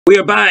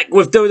We're back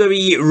with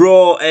WWE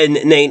Raw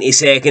in 90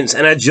 seconds,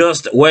 and I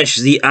just wish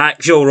the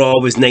actual Raw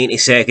was 90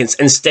 seconds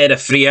instead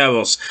of 3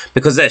 hours,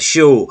 because this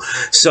show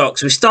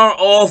sucks. We start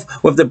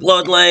off with the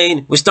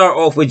Bloodline, we start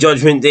off with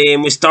Judgment Day,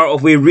 and we start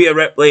off with Rhea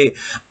Ripley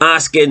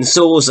asking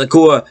Solo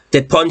Sikoa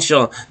to punch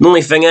her. The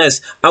only thing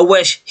is, I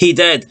wish he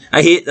did.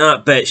 I hate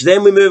that bitch.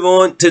 Then we move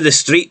on to the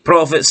Street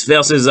Profits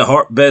versus the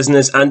Hurt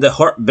Business, and the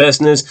Hurt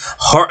Business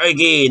hurt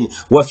again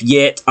with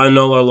yet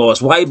another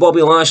loss. Why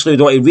Bobby Lashley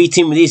would want to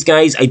reteam with these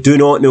guys, I do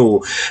not know.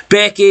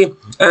 Becky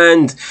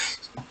and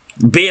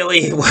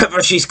Bailey,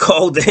 whatever she's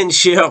called, then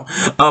share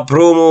a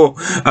promo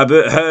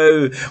about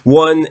how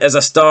one is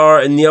a star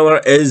and the other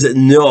is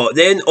not.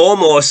 Then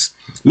Omos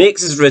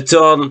makes his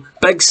return,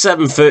 big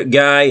 7-foot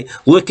guy,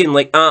 looking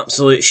like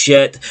absolute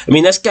shit. I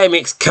mean, this guy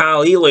makes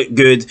Kali look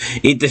good.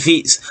 He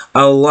defeats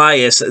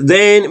Elias.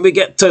 Then we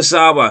get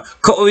Tosawa.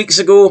 A couple of weeks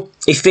ago,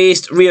 he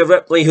faced Rhea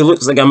Ripley, who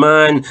looks like a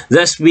man.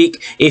 This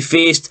week, he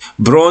faced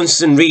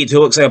Bronson Reed, who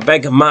looks like a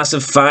big,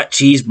 massive, fat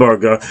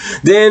cheeseburger.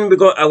 Then we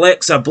got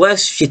Alexa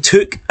Bliss. She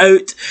took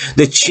out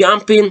the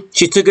champion.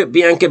 She took out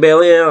Bianca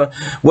Belair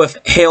with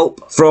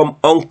help from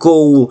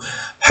Uncle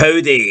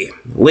Howdy.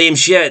 Lame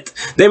shit.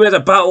 Then we had a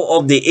battle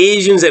of the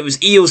Asians. It was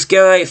Io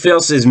Sky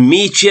versus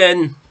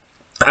Michin.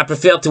 I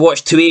prefer to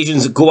watch two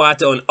Asians go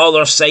at it on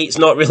other sites,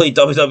 not really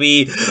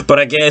WWE, but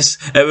I guess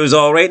it was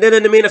alright. Then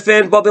in the main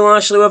event, Bobby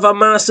Lashley with a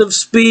massive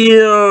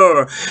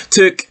spear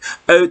took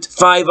out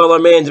 5 other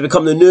men to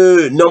become the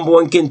new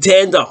 #1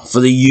 contender for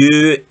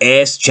the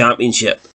US Championship.